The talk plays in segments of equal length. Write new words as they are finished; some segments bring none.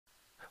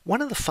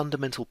One of the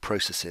fundamental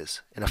processes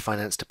in a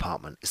finance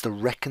department is the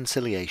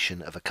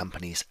reconciliation of a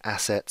company's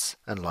assets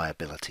and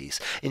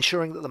liabilities,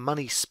 ensuring that the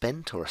money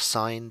spent or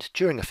assigned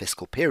during a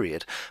fiscal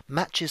period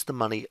matches the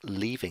money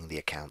leaving the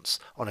accounts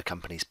on a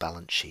company's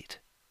balance sheet.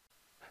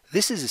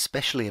 This is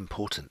especially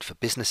important for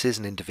businesses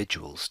and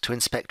individuals to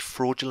inspect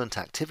fraudulent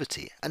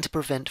activity and to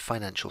prevent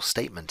financial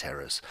statement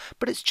errors,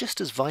 but it's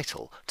just as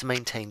vital to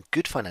maintain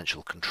good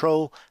financial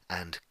control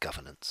and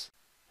governance.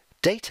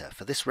 Data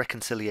for this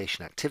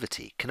reconciliation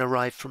activity can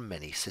arrive from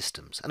many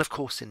systems, and of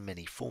course in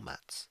many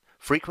formats.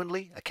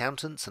 Frequently,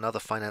 accountants and other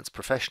finance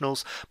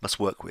professionals must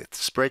work with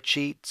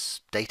spreadsheets,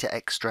 data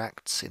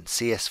extracts in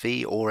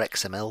CSV or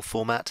XML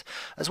format,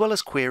 as well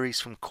as queries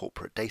from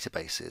corporate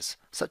databases,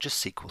 such as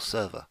SQL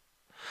Server.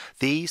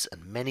 These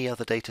and many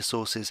other data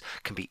sources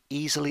can be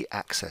easily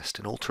accessed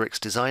in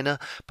Alteryx Designer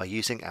by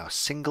using our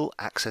single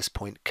access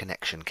point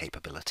connection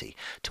capability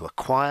to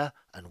acquire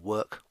and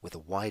work with a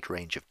wide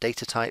range of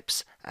data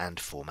types and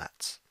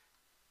formats.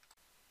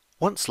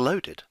 Once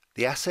loaded,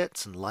 the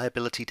assets and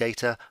liability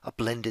data are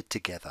blended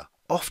together,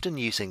 often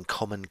using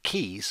common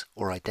keys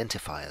or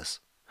identifiers.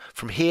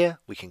 From here,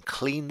 we can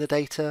clean the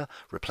data,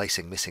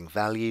 replacing missing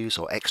values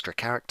or extra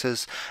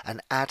characters,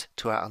 and add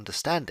to our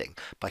understanding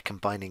by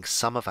combining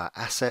some of our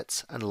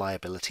assets and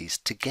liabilities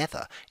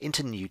together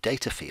into new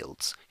data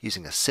fields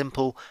using a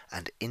simple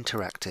and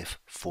interactive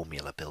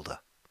formula builder.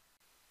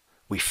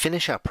 We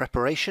finish our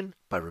preparation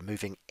by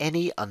removing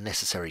any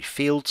unnecessary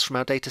fields from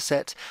our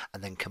dataset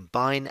and then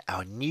combine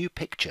our new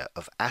picture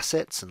of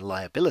assets and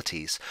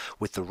liabilities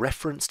with the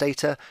reference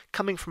data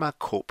coming from our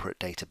corporate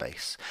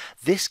database.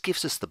 This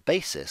gives us the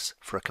basis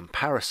for a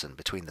comparison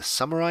between the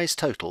summarized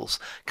totals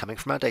coming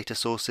from our data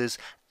sources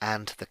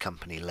and the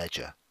company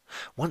ledger.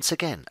 Once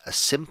again, a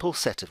simple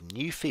set of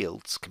new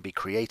fields can be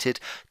created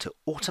to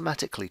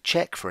automatically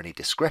check for any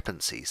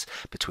discrepancies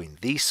between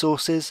these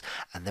sources,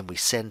 and then we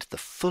send the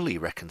fully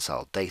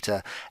reconciled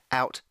data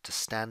out to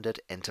standard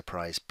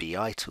enterprise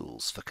BI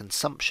tools for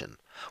consumption,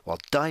 while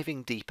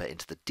diving deeper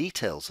into the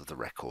details of the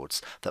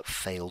records that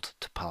failed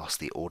to pass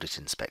the audit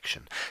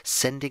inspection,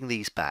 sending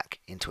these back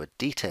into a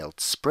detailed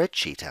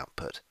spreadsheet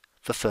output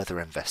for further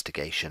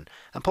investigation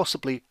and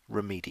possibly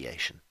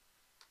remediation.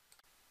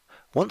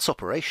 Once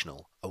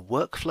operational, a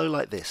workflow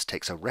like this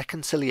takes a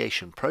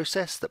reconciliation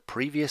process that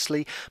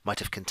previously might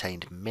have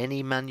contained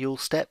many manual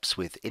steps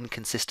with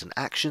inconsistent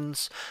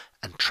actions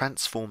and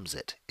transforms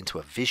it into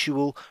a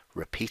visual,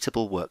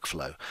 repeatable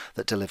workflow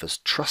that delivers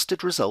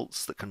trusted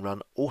results that can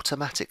run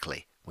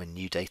automatically when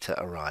new data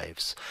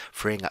arrives,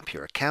 freeing up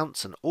your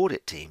accounts and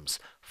audit teams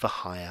for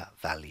higher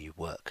value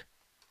work.